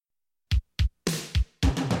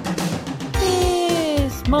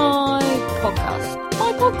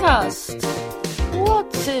podcast.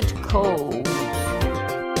 What's it called?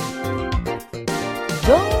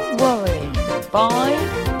 Don't Worry by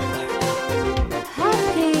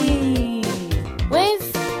Happy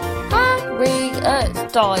with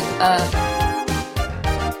Harriet Dyer.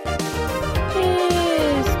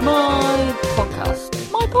 Here's my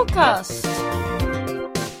podcast. My podcast.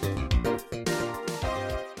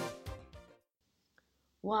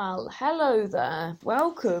 Well, hello there.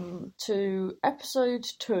 Welcome to episode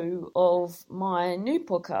 2 of my new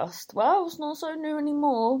podcast. Well, it's not so new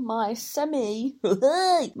anymore. My what's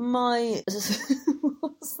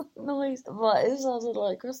that noise? Right, it sounded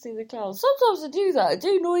like Krusty the Clown. Sometimes I do that. I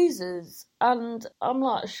do noises, and I'm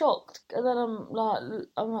like shocked, and then I'm like,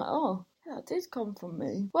 oh. Yeah, it did come from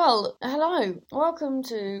me. Well, hello. Welcome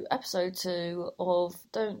to episode 2 of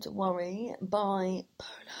Don't Worry by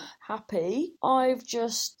Polar Happy. I've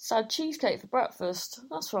just had cheesecake for breakfast.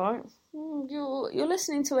 That's right. You're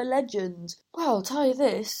listening to a legend. Well, I'll tell you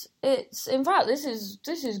this. This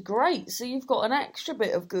is great. So you've got an extra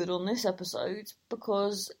bit of good on this episode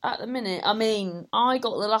because at the minute, I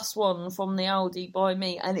got the last one from the Aldi by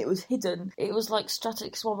me and it was hidden. It was like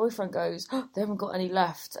static. So my boyfriend goes, oh, they haven't got any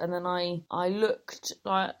left, and then I looked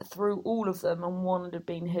like through all of them and one had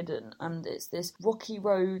been hidden, and it's this Rocky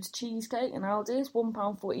Road cheesecake in Aldi. It's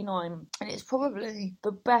 £1.49 and it's probably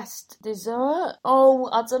the best dessert. Oh,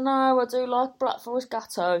 I don't know. I do like Black Forest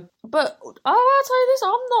Gatto, but I'll tell you this,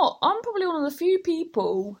 I'm probably one of the few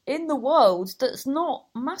people in the world that's not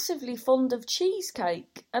massively fond of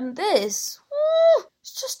cheesecake, and this,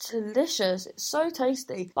 it's just delicious. It's so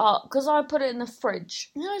tasty, but because I put it in the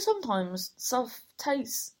fridge, sometimes stuff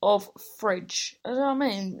tastes of fridge, you know what I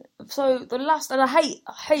mean? So and I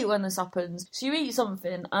hate when this happens. So you eat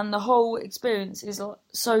something and the whole experience is like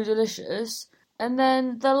so delicious, and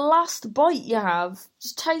then the last bite you have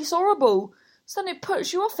just tastes horrible. So then it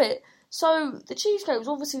puts you off it. So the cheesecake was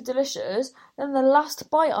obviously delicious. Then the last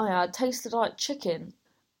bite I had tasted like chicken.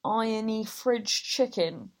 Irony fridge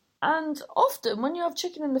chicken. And often when you have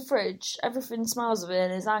chicken in the fridge, everything smells of it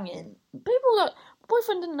and is hanging. My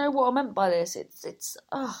boyfriend didn't know what I meant by this.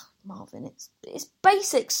 Marvin, it's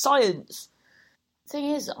basic science. Thing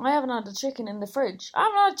is, I haven't had a chicken in the fridge. I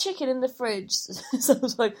haven't had chicken in the fridge. So I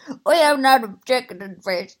was like, I haven't had a chicken in the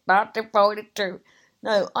fridge. 1942.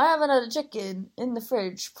 No, I haven't had a chicken in the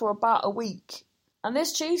fridge for about a week. And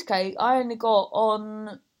this cheesecake I only got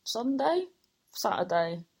on Saturday.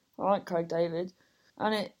 Alright, Craig David.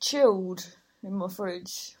 And it chilled in my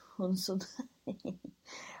fridge on Sunday.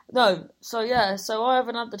 So I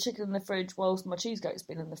haven't had the chicken in the fridge whilst my cheesecake's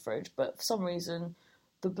been in the fridge. But for some reason,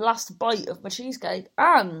 the last bite of my cheesecake,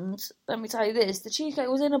 and let me tell you this, the cheesecake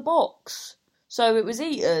was in a box. So it was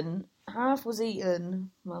eaten, half was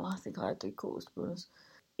eaten, well, I think I had 3/4 to be honest.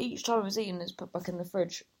 Each time it was eaten, it's put back in the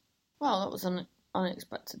fridge. Well, that was an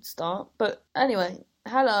unexpected start. But anyway,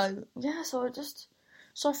 hello. Yeah, so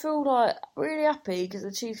I feel like really happy because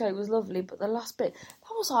the cheesecake was lovely, but the last bit,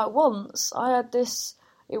 that was like once I had this,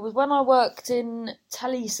 it was when I worked in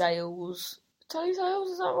telesales.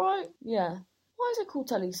 Telesales, is that right? Yeah. Why is it called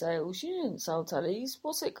telesales? You didn't sell tellies.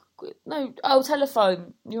 What's it? No. Oh,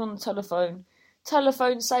 telephone. You're on the telephone.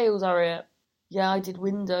 Telephone sales area. Yeah, I did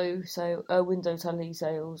window telly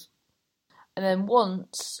sales. And then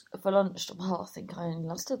once for lunch, I think I only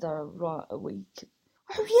lasted there like a week.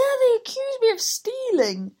 Oh yeah, they accused me of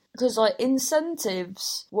stealing because like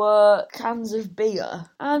incentives were cans of beer,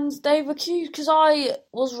 and they've accused because I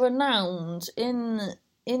was renowned in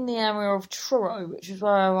the area of Truro, which is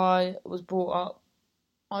where I was brought up.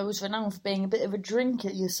 I was renowned for being a bit of a drinker,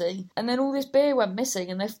 you see. And then all this beer went missing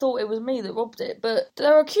and they thought it was me that robbed it. But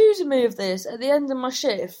they're accusing me of this at the end of my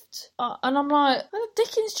shift. And I'm like, where the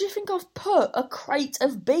dickens do you think I've put a crate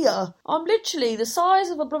of beer? I'm literally the size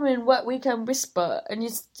of a blooming Wet Weekend Whisper, and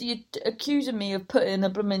you're accusing me of putting a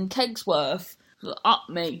blooming keg's worth up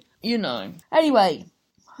me, Anyway,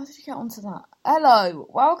 how did you get onto that? Hello,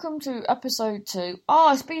 welcome to episode 2.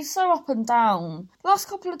 It's been so up and down. The last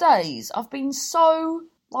couple of days, I've been so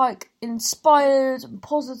inspired and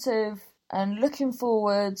positive and looking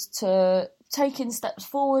forward to taking steps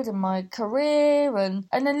forward in my career, and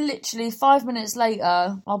then literally 5 minutes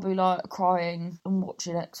later I'll be like crying and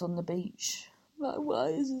watching X on the beach. Like, why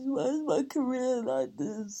is my career like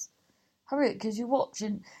this? Harriet, because you're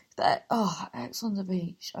watching that, X on the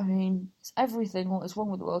beach. I mean, it's everything what is wrong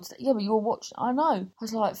with the world today. Yeah, but you're watching, I know. I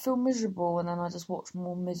was feel miserable, and then I just watch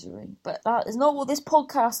more misery. But that is not what this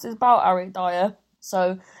podcast is about, Harriet Dyer.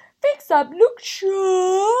 So, fix up, look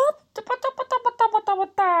sharp.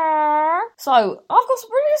 So, I've got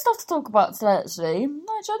some really stuff to talk about today, actually.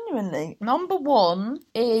 No, genuinely. Number 1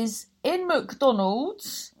 is in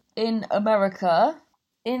McDonald's. in America,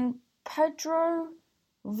 in Pedro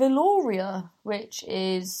Viloria, which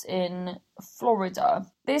is in Florida.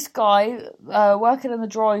 This guy working in the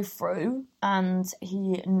drive-thru, and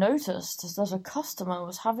he noticed that a customer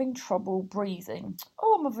was having trouble breathing.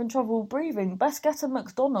 Oh, I'm having trouble breathing. Best get a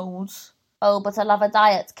McDonald's. Oh, but I love a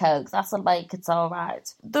Diet Coke. That'll make it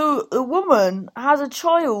alright. The woman had a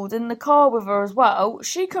child in the car with her as well.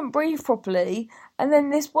 She couldn't breathe properly. And then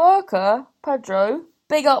this worker, Pedro,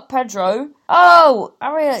 big up Pedro. Oh,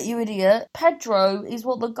 Harriet, you idiot. Pedro is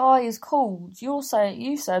what the guy is called. You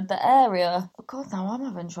said the area. Oh God, now I'm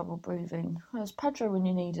having trouble breathing. Where's Pedro when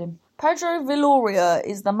you need him? Pedro Viloria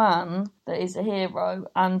is the man that is a hero,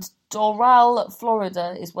 and Doral,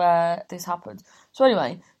 Florida is where this happened. So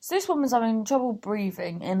anyway, this woman's having trouble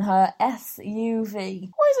breathing in her SUV.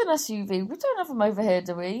 What is an SUV? We don't have them over here,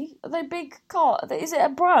 do we? Are they big cars? Is it a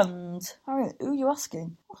brand? Harriet, who are you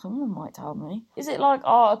asking? Well, someone might tell me. Is it like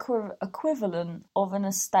our equivalent of an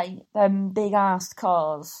estate? Them big-ass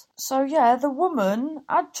cars. So yeah, the woman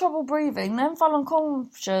had trouble breathing, then fell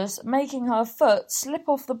unconscious, making her foot slip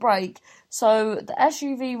off the brake. So the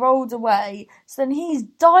SUV rolled away. So then he's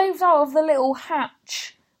dived out of the little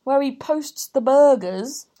hatch where he posts the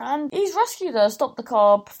burgers, and he's rescued her, stopped the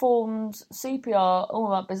car, performed CPR, all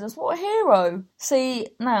that business. What a hero. See,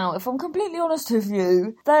 now, if I'm completely honest with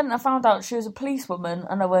you, then I found out she was a policewoman,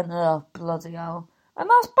 and I went, oh, bloody hell. And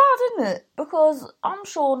that's bad, isn't it? Because I'm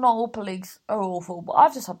sure not all police are awful, but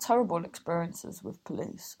I've just had terrible experiences with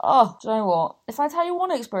police. Oh, do you know what? If I tell you one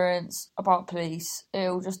experience about police,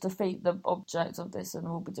 it'll just defeat the object of this and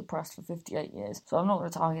we'll be depressed for 58 years. So I'm not going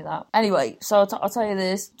to tell you that. Anyway, so I'll tell you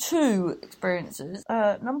this. 2 experiences.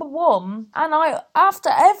 Number 1, and after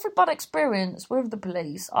every bad experience with the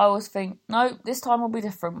police, I always think, no, this time will be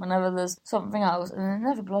different whenever there's something else, and it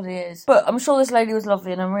never bloody is. But I'm sure this lady was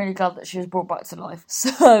lovely, and I'm really glad that she was brought back to life.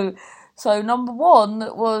 So number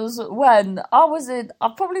 1 was when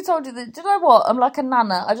I've probably told you that, do you know what? I'm like a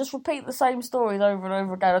nana. I just repeat the same stories over and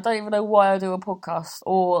over again. I don't even know why I do a podcast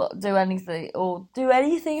or do anything.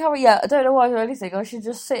 Yeah, I don't know why I do anything. I should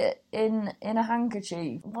just sit in a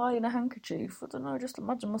handkerchief. Why in a handkerchief? I don't know, just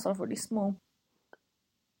imagine myself really small.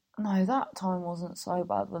 No, that time wasn't so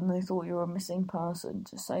bad when they thought you were a missing person.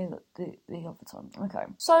 To say that the other time. Okay.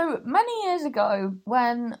 So, many years ago,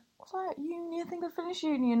 when was I at uni? I think I finished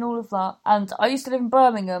uni and all of that. And I used to live in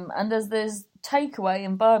Birmingham, and there's this takeaway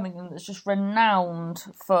in Birmingham that's just renowned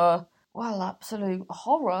for, well, absolute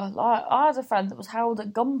horror. Like, I had a friend that was held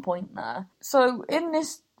at gunpoint there. So, in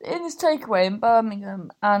this takeaway in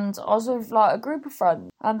Birmingham, and I was with like a group of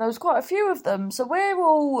friends, and there was quite a few of them, so we're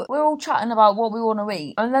all chatting about what we want to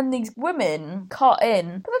eat, and then these women cut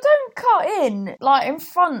in, but they don't cut in like in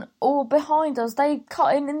front or behind us, they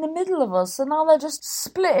cut in the middle of us, so now they're just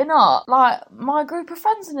splitting up like my group of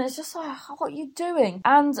friends, and it's just like, what are you doing?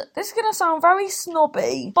 And this is gonna sound very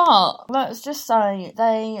snobby, but let's just say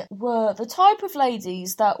they were the type of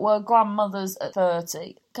ladies that were grandmothers at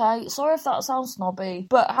 30. Okay, sorry if that sounds snobby,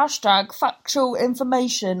 but hashtag factual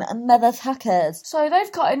information and never tackers. So they've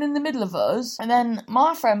cut in the middle of us, and then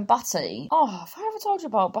my friend Batty, have I ever told you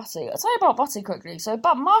about Batty? I'll tell you about Batty quickly. So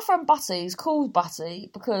my friend Batty is called Batty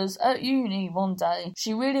because at uni one day,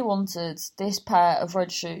 she really wanted this pair of red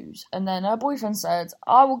shoes, and then her boyfriend said,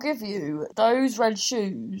 I will give you those red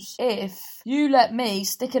shoes if you let me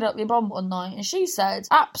stick it up your bum one night. And she said,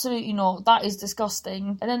 absolutely not, that is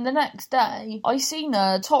disgusting. And then the next day, I seen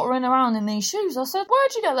her tottering around in these shoes. I said,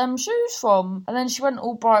 where'd you get them shoes from? And then she went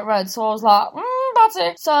all bright red, so I was like,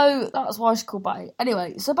 Batty. So that's why she's called Batty.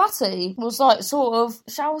 Anyway, so Batty was like sort of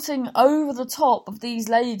shouting over the top of these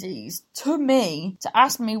ladies to me to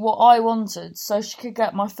ask me what I wanted so she could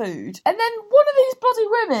get my food. And then one of these bloody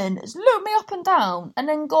women has looked me up and down and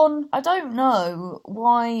then gone, I don't know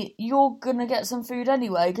why you're gonna get some food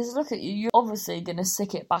anyway, because look at you, you're obviously gonna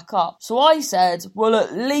sick it back up. So I said, well,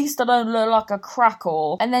 at least I don't look like a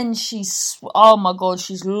cracker. And then oh my god,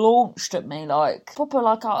 she's launched at me like proper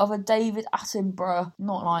like out of a David Attenborough,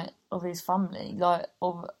 not like of his family, like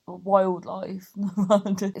of wildlife.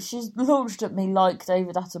 She's launched at me like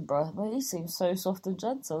David Attenborough, but he seems so soft and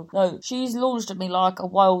gentle. No, she's launched at me like a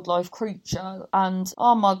wildlife creature, and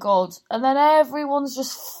oh my god. And then everyone's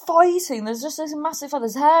just fighting. There's just this massive fight.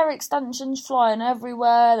 There's hair extensions flying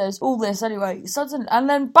everywhere. There's all this anyway. Suddenly, and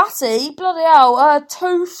then Batty, bloody hell, her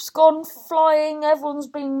tooth's gone flying. Everyone's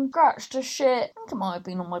been scratched to shit. I think it might have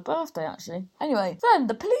been on my birthday actually. Anyway, then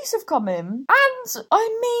the police have come in, and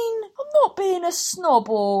I mean, I'm not being a snob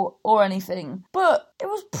or anything, but it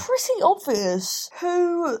was pretty obvious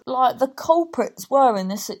who, like, the culprits were in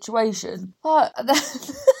this situation. Like,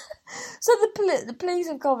 So the police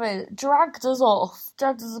have come in, dragged us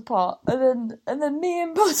apart, and then me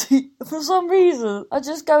and Buddy, for some reason, are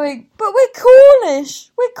just going, but we're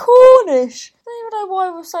Cornish! I don't even know why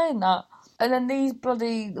we're saying that. And then these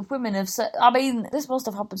bloody women have said, I mean, this must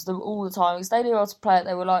have happened to them all the time, because they knew how to play it.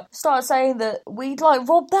 They were like, started saying that we'd like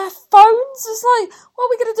rob their phones. It's like, what are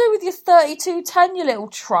we going to do with your 3210, you little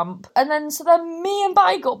trump? And then, so then me and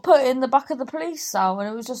Batty got put in the back of the police cell, and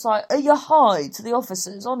it was just like, are you high to the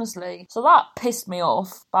officers, honestly? So that pissed me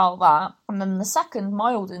off about that. And then the second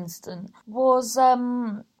mild incident was,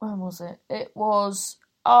 when was it? It was...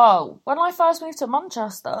 Oh, when I first moved to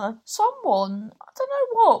Manchester, someone, I don't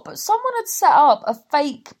know what, but someone had set up a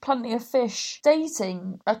fake Plenty of Fish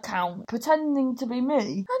dating account pretending to be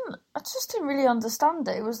me. And I just didn't really understand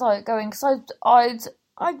it. It was like going, because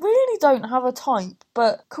I really don't have a type,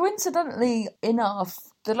 but coincidentally enough,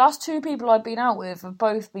 the last two people I've been out with have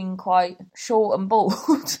both been quite short and bald.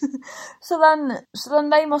 So then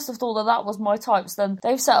they must have thought that was my type. So then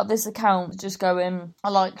they've set up this account just going,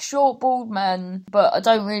 I like short, bald men, but I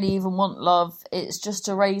don't really even want love. It's just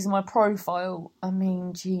to raise my profile. I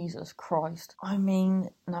mean, Jesus Christ. I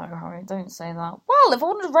mean, no, Harry, don't say that. Well, if I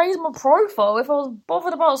wanted to raise my profile, if I was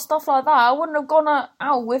bothered about stuff like that, I wouldn't have gone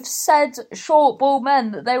out with said short, bald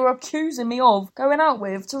men that they were accusing me of going out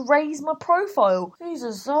with to raise my profile.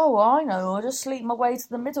 Jesus. Oh, I know, I'll just sleep my way to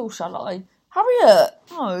the middle, shall I? Harriet!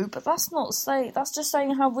 No, but that's just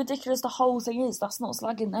saying how ridiculous the whole thing is. That's not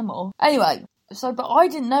slagging them off. Anyway, but I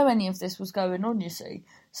didn't know any of this was going on, you see.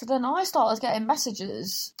 So then I started getting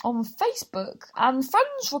messages on Facebook and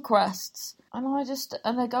friends requests. And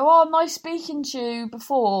they go, oh, nice speaking to you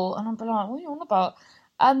before. And I'm like, what are you on about?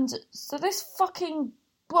 And so this fucking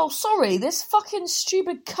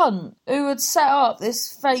stupid cunt who had set up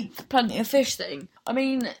this fake Plenty of Fish thing. I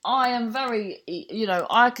mean, I am very,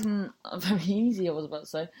 very easy, I was about to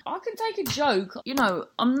say. I can take a joke,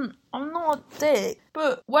 I'm not a dick.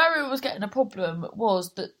 But where it was getting a problem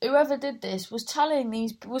was that whoever did this was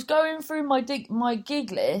going through my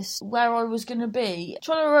gig list where I was going to be,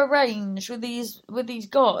 trying to arrange with these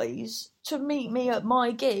guys to meet me at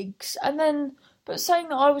my gigs, but saying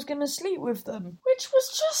that I was going to sleep with them, which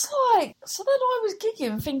was just like... So then I was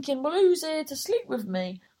gigging, thinking, well, who's here to sleep with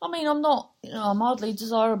me? I mean, I'm not, I'm hardly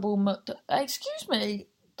desirable... Excuse me,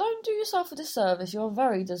 don't do yourself a disservice, you're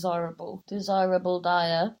very desirable. Desirable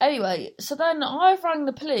Dyer. Anyway, so then I've rang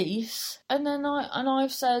the police, and then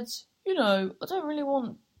I've said, I don't really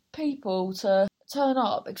want people to turn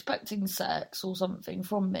up expecting sex or something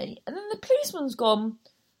from me. And then the policeman's gone...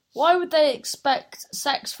 Why would they expect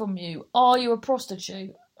sex from you? Are you a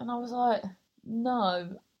prostitute? And I was like,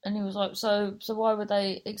 no. And he was like, so why would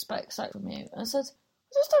they expect sex from you? And I said,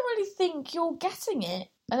 I just don't really think you're getting it.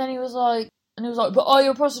 And then he was like, but are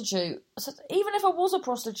you a prostitute? I said, even if I was a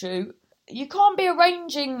prostitute, you can't be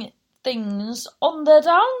arranging things on their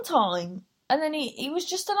downtime. And then he was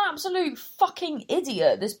just an absolute fucking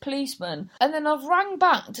idiot, this policeman. And then I've rang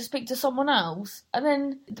back to speak to someone else. And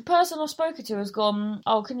then the person I've spoken to has gone,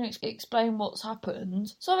 oh, can you explain what's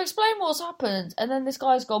happened? So I've explained what's happened. And then this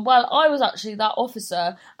guy's gone, well, I was actually that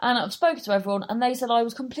officer. And I've spoken to everyone. And they said I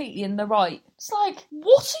was completely in the right. It's like,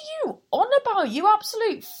 what are you on about, you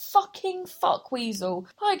absolute fucking fuckweasel?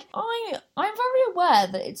 Like, I'm very aware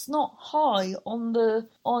that it's not high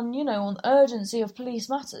on urgency of police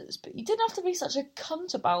matters, but you didn't have to be such a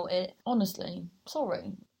cunt about it, honestly.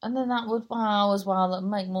 Sorry. And then that would, that'd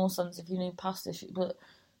make more sense if you knew past issues, but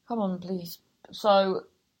come on, please. So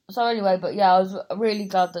anyway, but yeah, I was really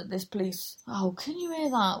glad that this police... Oh, can you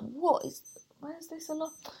hear that? Where's this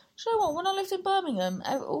alarm? Do you know what? When I lived in Birmingham,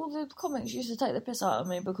 all the comics used to take the piss out of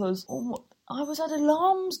me because I had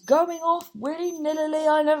alarms going off willy-nilly.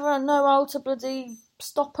 I never know how to bloody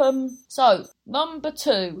stop them. So, number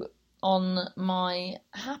 2 on my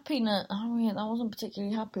happiness... Oh yeah, that wasn't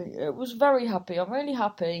particularly happy. It was very happy. I'm really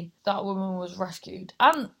happy that woman was rescued.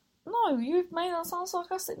 And, no, you've made that sound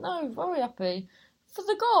sarcastic. No, very happy. For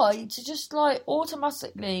the guy to just,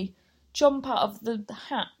 automatically jump out of the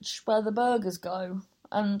hatch where the burgers go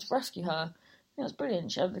and rescue her. I think that's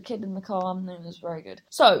brilliant. She had the kid in the car, and it was very good.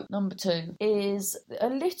 So, number 2 is a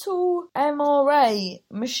little MRA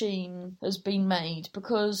machine has been made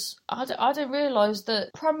because I didn't realise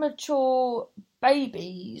that premature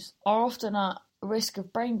babies are often at risk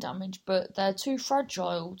of brain damage, but they're too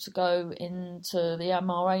fragile to go into the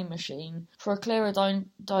MRA machine for a clearer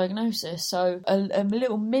diagnosis. So a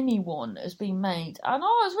little mini one has been made, and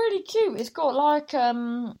it's really cute. It's got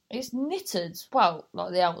it's knitted. Well,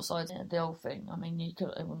 like the outside of the whole thing. I mean, it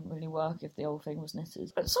wouldn't really work if the whole thing was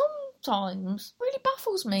knitted. But some sometimes really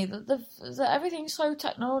baffles me that everything's so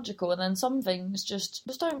technological, and then some things just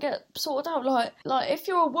don't get sorted out. Like if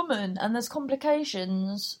you're a woman and there's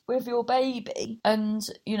complications with your baby, and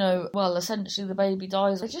essentially the baby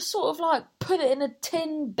dies, they just sort of like put it in a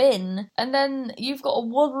tin bin, and then you've got to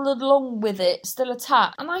waddle along with it still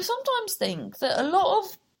attached. And I sometimes think that a lot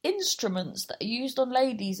of instruments that are used on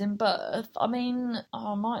ladies in birth, I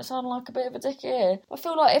might sound like a bit of a dick here, I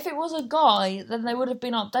feel like if it was a guy, then they would have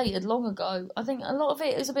been updated long ago. I think a lot of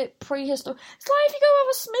it is a bit prehistoric. It's like if you go have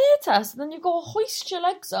a smear test and then you've got to hoist your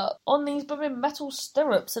legs up on these metal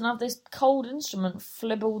stirrups and have this cold instrument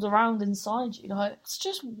flibbled around inside you. Like, it's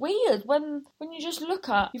just weird when you just look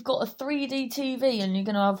at, you've got a 3D TV and you're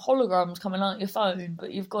going to have holograms coming out your phone,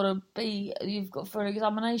 but you've got for an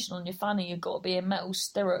examination on your fanny, you've got to be in metal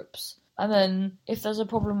stirrups. And then, if there's a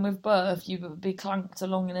problem with birth, you would be clanked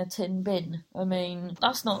along in a tin bin. I mean,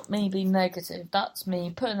 that's not me being negative. That's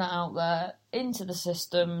me putting that out there into the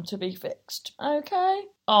system to be fixed. Okay?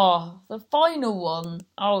 Oh, the final one.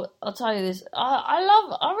 I'll tell you this.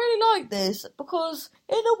 I really like this, because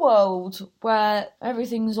in a world where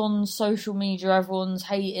everything's on social media, everyone's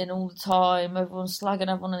hating all the time, everyone's slagging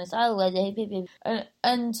everyone, and it's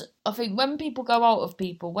and I think when people go out of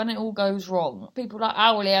people, when it all goes wrong, people are like,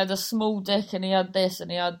 well, he had a small dick and he had this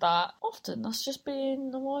and he had that. Often that's just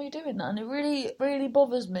being, why are you doing that? And it really, really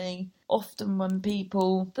bothers me. Often when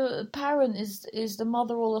the parent is the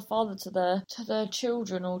mother or the father to their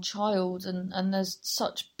children or child, and there's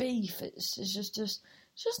such beef, it's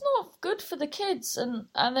just not good for the kids. And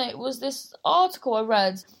it was this article I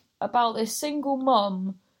read about this single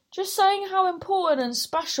mum just saying how important and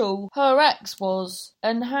special her ex was,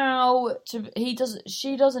 and how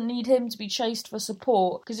she doesn't need him to be chased for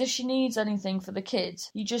support, because if she needs anything for the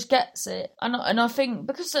kids, he just gets it. And I think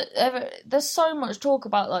because there's so much talk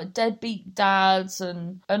about like deadbeat dads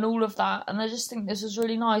and all of that, and I just think this was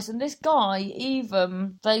really nice. And this guy,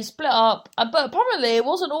 even, they split up, but apparently it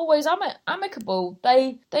wasn't always amicable.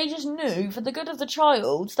 They just knew for the good of the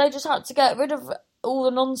child, they just had to get rid of all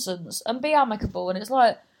the nonsense and be amicable. And it's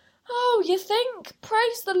like, oh, you think?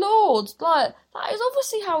 Praise the Lord. Like, that is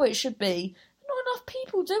obviously how it should be. Not enough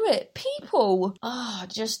people do it. People are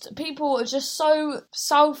just so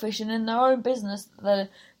selfish and in their own business that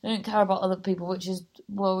they don't care about other people, which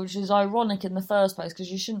is ironic in the first place,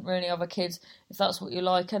 because you shouldn't really have a kid if that's what you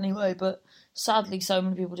like anyway. But sadly, so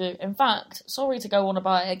many people do. In fact, sorry to go on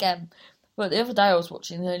about it again, but the other day I was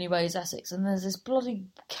watching The Only Way is Essex, and there's this bloody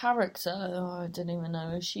character, I don't even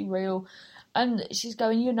know, is she real? And she's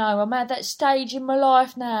going, I'm at that stage in my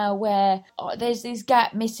life now where there's this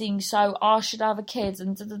gap missing, so I should have a kid,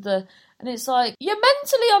 and da-da-da. And it's like, you're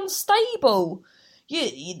mentally unstable.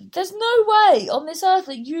 There's no way on this earth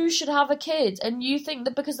that you should have a kid, and you think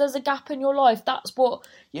that because there's a gap in your life, that's what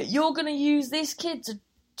you're going to use this kid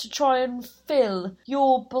to try and fill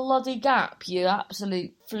your bloody gap, you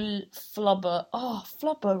absolute flubber. Oh,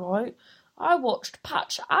 flubber, right? I watched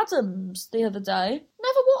Patch Adams the other day.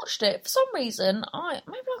 Never watched it. For some reason,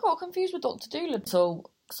 maybe I got confused with Dr. Dolittle.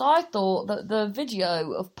 So I thought that the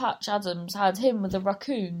video of Patch Adams had him with a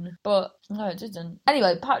raccoon, but no, it didn't.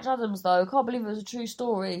 Anyway, Patch Adams, though, I can't believe it was a true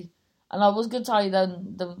story. And I was going to tell you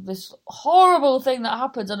then this horrible thing that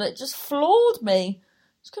happened, and it just floored me.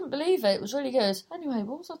 Just couldn't believe it. It was really good. Anyway,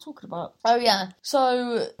 what was I talking about? Oh, yeah.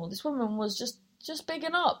 So, this woman was just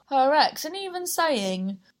bigging up her ex, and even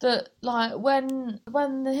saying that, like, when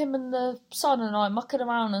him and the son and I mucking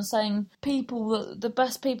around and saying the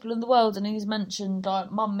best people in the world, and he's mentioned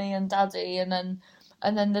like mummy and daddy, and then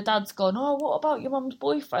the dad's gone, oh, what about your mum's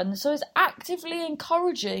boyfriend? So it's actively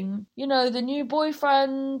encouraging, the new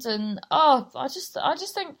boyfriend, and I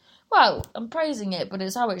just think, well, I'm praising it, but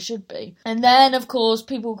it's how it should be. And then, of course,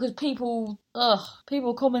 people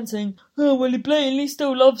commenting, oh, well, he blatantly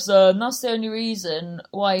still loves her, and that's the only reason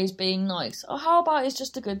why he's being nice. Oh, how about he's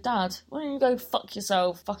just a good dad? Why don't you go fuck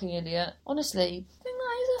yourself, fucking idiot? Honestly, I think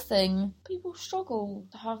that is a thing. People struggle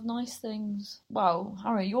to have nice things. Well,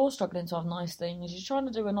 Harry, you're struggling to have nice things. You're trying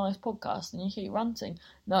to do a nice podcast and you keep ranting.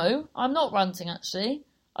 No, I'm not ranting, actually.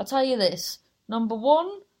 I'll tell you this. Number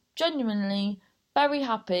one, genuinely very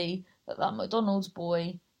happy that McDonald's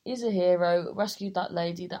boy is a hero, rescued that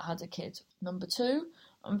lady that had a kid. Number two,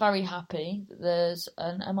 I'm very happy that there's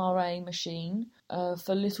an MRA machine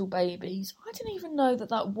for little babies. I didn't even know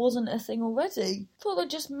that wasn't a thing already. I thought they'd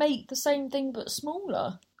just make the same thing but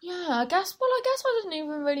smaller. Yeah, I guess I didn't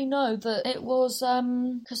even really know that it was,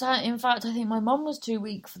 because in fact I think my mum was too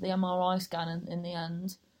weak for the MRI scan in the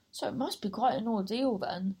end. So it must be quite an ordeal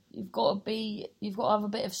then. You've got to have a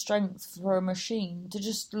bit of strength for a machine to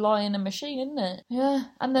just lie in a machine, isn't it? Yeah.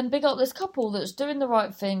 And then big up this couple that's doing the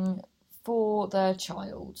right thing for their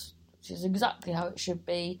child, which is exactly how it should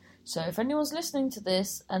be. So if anyone's listening to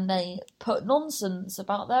this and they put nonsense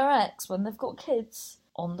about their ex when they've got kids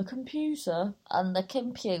on the computer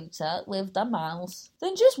with the mouse,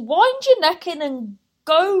 then just wind your neck in and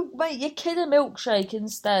go make your kid a milkshake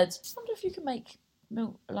instead. I wonder if you can make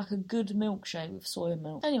milk, like a good milkshake with soy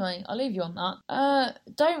milk. Anyway, I'll leave you on that.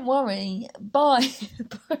 Don't worry. Bye.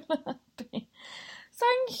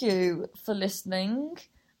 Thank you for listening.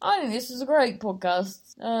 I think this is a great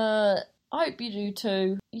podcast. I hope you do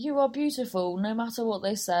too. You are beautiful, no matter what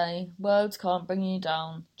they say. Words can't bring you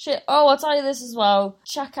down. Shit. Oh, I'll tell you this as well.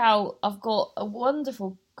 Check out, I've got a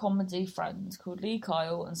wonderful comedy friend called Lee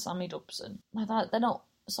Kyle and Sammy Dobson. Now, they're not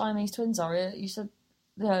Siamese twins, are you? You said,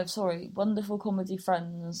 no, sorry, wonderful comedy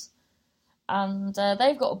friends. And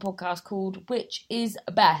they've got a podcast called Which Is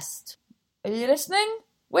Best. Are you listening?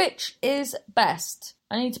 Which Is Best?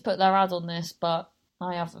 I need to put their ad on this, but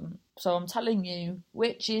I haven't. So I'm telling you,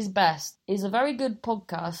 Which Is Best is a very good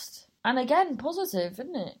podcast. And again, positive,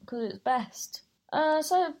 isn't it? Because it's best.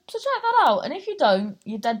 So check that out. And if you don't,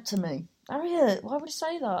 you're dead to me. Harriet, why would you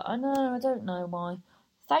say that? I know, I don't know why.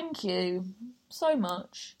 Thank you so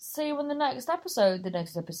much. See you in the next episode. The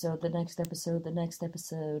next episode.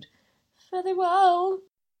 Very well.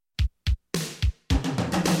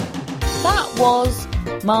 That was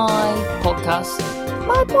my podcast.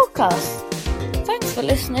 Thanks for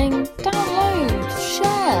listening. Download,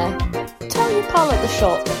 share, tell your pal at the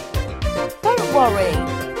shop. Don't worry.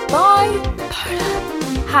 Bye.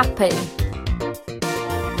 Happy.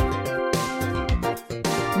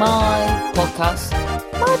 My podcast.